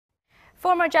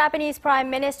Former Japanese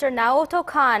Prime Minister Naoto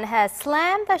has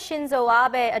slammed the Shinzo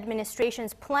Abe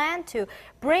administration's plan to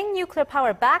bring nuclear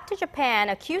power back to Japan,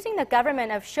 accusing the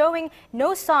government of showing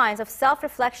no signs of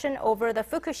self-reflection over the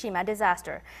Fukushima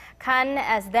disaster. Kan,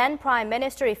 as then Prime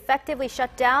Minister, effectively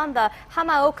shut down the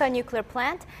Hamaoka nuclear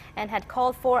plant and had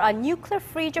called for a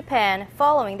nuclear-free Japan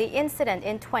following the incident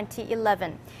in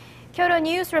 2011. Kyodo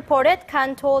News reported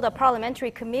Kan told a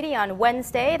parliamentary committee on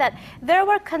Wednesday that there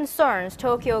were concerns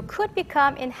Tokyo could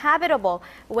become inhabitable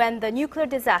when the nuclear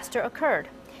disaster occurred.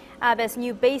 Abe's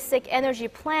new basic energy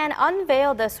plan,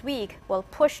 unveiled this week, will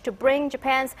push to bring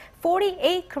Japan's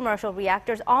 48 commercial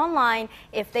reactors online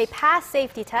if they pass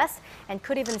safety tests, and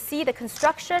could even see the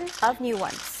construction of new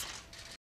ones.